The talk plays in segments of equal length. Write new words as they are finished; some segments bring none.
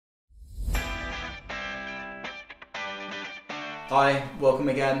Hi, welcome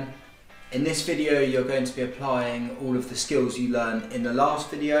again. In this video you're going to be applying all of the skills you learned in the last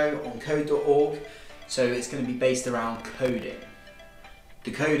video on code.org, so it's going to be based around coding.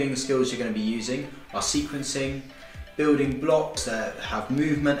 The coding skills you're going to be using are sequencing, building blocks that have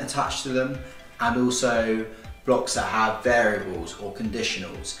movement attached to them, and also blocks that have variables or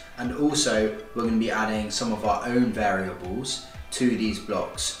conditionals. And also we're going to be adding some of our own variables to these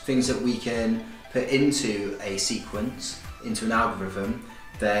blocks, things that we can put into a sequence, into an algorithm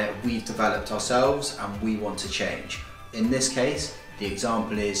that we've developed ourselves and we want to change. In this case, the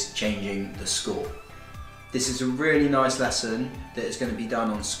example is changing the score. This is a really nice lesson that is going to be done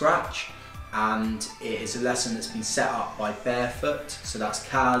on Scratch, and it is a lesson that's been set up by Barefoot, so that's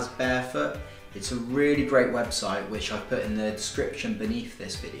Kaz Barefoot. It's a really great website which I've put in the description beneath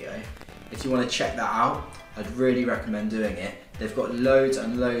this video. If you want to check that out, I'd really recommend doing it. They've got loads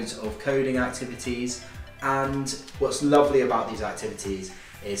and loads of coding activities, and what's lovely about these activities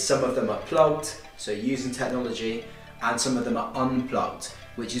is some of them are plugged, so using technology, and some of them are unplugged,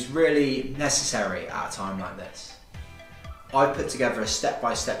 which is really necessary at a time like this. I've put together a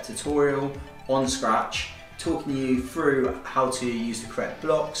step-by-step tutorial on Scratch talking you through how to use the correct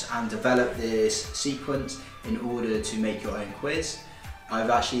blocks and develop this sequence in order to make your own quiz.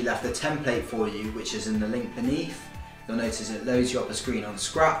 I've actually left a template for you which is in the link beneath. You'll notice it loads you up a screen on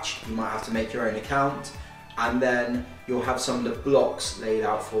Scratch. You might have to make your own account, and then you'll have some of the blocks laid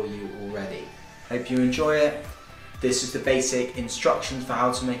out for you already. Hope you enjoy it. This is the basic instructions for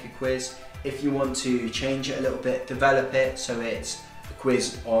how to make a quiz. If you want to change it a little bit, develop it so it's a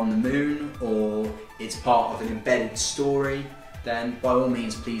quiz on the moon or it's part of an embedded story, then by all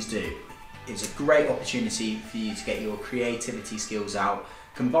means please do. It's a great opportunity for you to get your creativity skills out,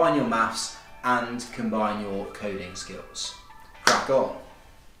 combine your maths and combine your coding skills. Crack on.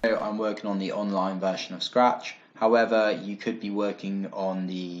 I'm working on the online version of Scratch. However, you could be working on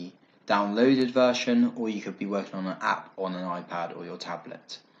the downloaded version, or you could be working on an app on an iPad or your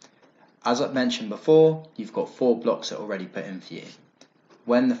tablet. As I've mentioned before, you've got 4 blocks that are already put in for you.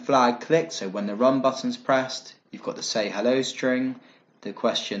 When the flag clicks, so when the run button's pressed, you've got the say hello string, the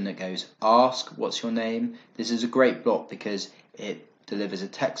question that goes ask what's your name. This is a great block because it delivers a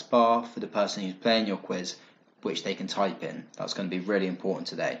text bar for the person who's playing your quiz, which they can type in. That's going to be really important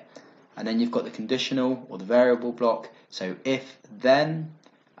today. And then you've got the conditional or the variable block, so if then,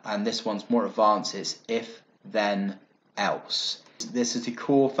 and this one's more advanced, it's if then else. This is the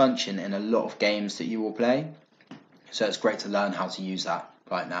core function in a lot of games that you will play, so it's great to learn how to use that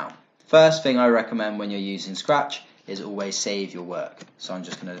right now. First thing I recommend when you're using Scratch is always save your work. So I'm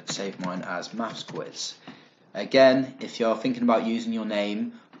just going to save mine as Maths Quiz. Again, if you're thinking about using your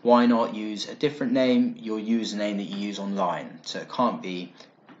name, why not use a different name, your username that you use online, so it can't be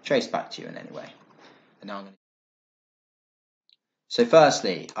traced back to you in any way. And now so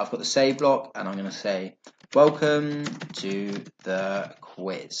firstly, I've got the say block, and I'm going to say welcome to the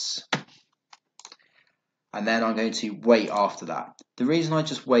quiz, and then I'm going to wait after that. The reason I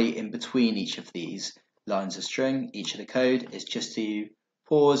just wait in between each of these lines of string, each of the code, is just to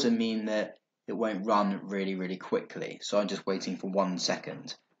pause and mean that it won't run really quickly. So I'm just waiting for 1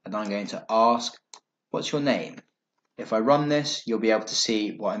 second, and I'm going to ask what's your name. If I run this, you'll be able to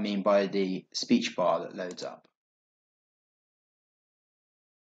see what I mean by the speech bar that loads up.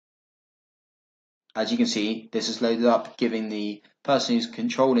 As you can see, this is loaded up, giving the person who's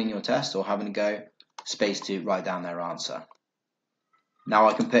controlling your test or having a go space to write down their answer. Now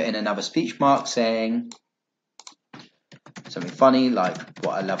I can put in another speech mark saying something funny like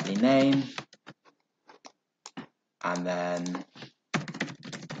what a lovely name, and then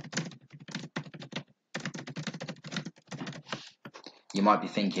you might be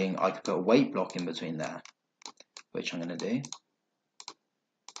thinking I could put a wait block in between there, which I'm going to do.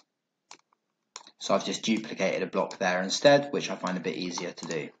 So I've just duplicated a block there instead, which I find a bit easier to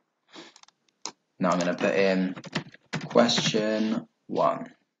do. Now I'm going to put in question 1.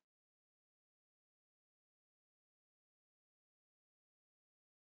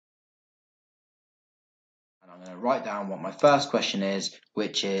 And I'm going to write down what my first question is,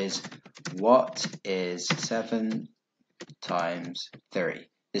 which is what is 7 times 3?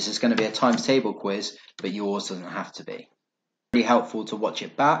 This is going to be a times table quiz, but yours doesn't have to be. Really helpful to watch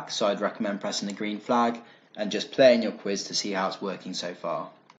it back, so I'd recommend pressing the green flag and just playing your quiz to see how it's working so far.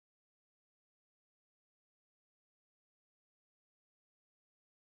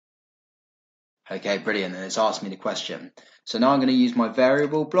 Okay, brilliant, and it's asked me the question. So now I'm going to use my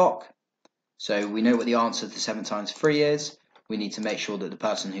variable block. So we know what the answer to 7 times 3 is. We need to make sure that the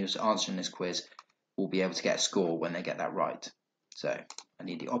person who's answering this quiz will be able to get a score when they get that right. So I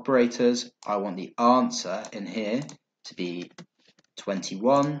need the operators. I want the answer in here to be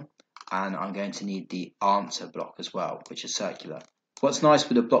 21, and I'm going to need the answer block as well, which is circular. What's nice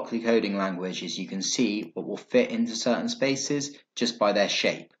with a block decoding language is you can see what will fit into certain spaces just by their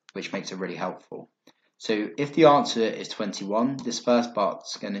shape, which makes it really helpful. So if the answer is 21, this first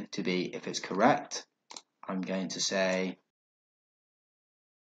part's going to be if it's correct. I'm going to say,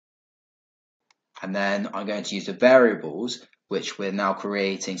 and then I'm going to use the variables, which we're now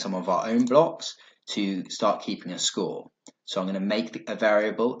creating some of our own blocks to start keeping a score. So I'm going to make a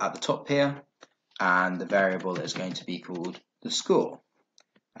variable at the top here, and the variable is going to be called the score.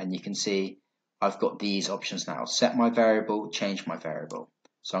 And you can see I've got these options now: set my variable, change my variable.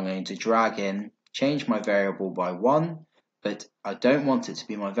 So I'm going to drag in, change my variable by 1, but I don't want it to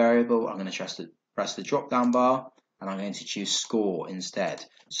be my variable. I'm going to press the drop down bar, and I'm going to choose score instead.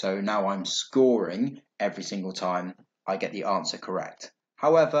 So now I'm scoring every single time I get the answer correct.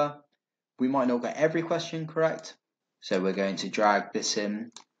 However, we might not get every question correct, so we're going to drag this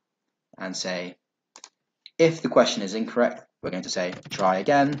in and say, if the question is incorrect, we're going to say try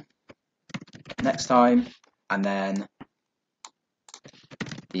again next time, and then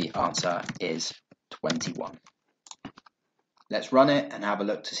the answer is 21. Let's run it and have a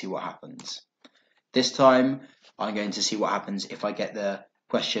look to see what happens. This time I'm going to see what happens if I get the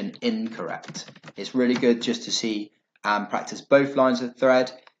question incorrect. It's really good just to see and practice both lines of the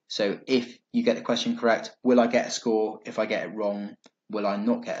thread. So if you get the question correct, will I get a score? If I get it wrong, will I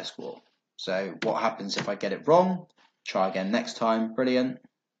not get a score? So what happens if I get it wrong? Try again next time, brilliant.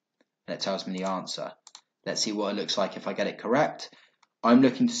 And it tells me the answer. Let's see what it looks like if I get it correct. I'm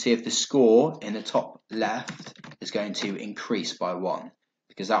looking to see if the score in the top left is going to increase by 1,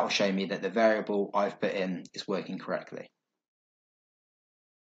 because that will show me that the variable I've put in is working correctly.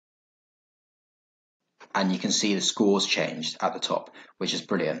 And you can see the scores changed at the top, which is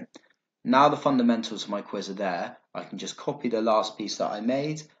brilliant. Now the fundamentals of my quiz are there, I can just copy the last piece that I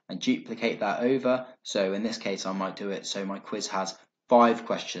made and duplicate that over. So in this case, I might do it so my quiz has 5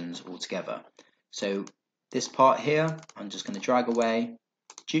 questions altogether. So this part here, I'm just going to drag away,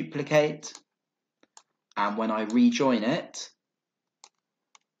 duplicate, and when I rejoin it,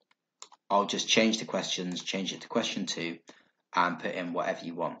 I'll just change the questions, change it to question 2, and put in whatever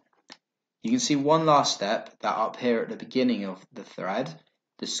you want. You can see one last step, that up here at the beginning of the thread,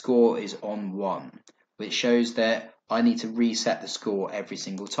 the score is on 1, which shows that I need to reset the score every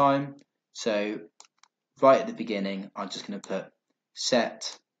single time. So right at the beginning, I'm just going to put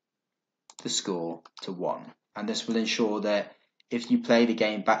set the score to 1. And this will ensure that if you play the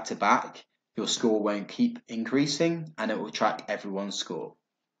game back to back, your score won't keep increasing and it will track everyone's score.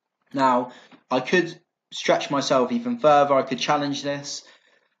 Now, I could stretch myself even further. I could challenge this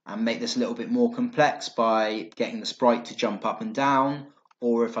and make this a little bit more complex by getting the sprite to jump up and down,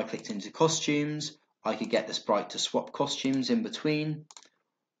 or if I clicked into costumes, I could get the sprite to swap costumes in between,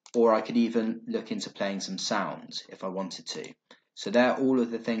 or I could even look into playing some sounds if I wanted to. So they're all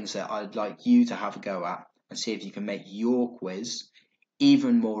of the things that I'd like you to have a go at and see if you can make your quiz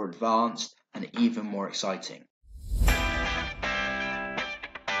even more advanced and even more exciting.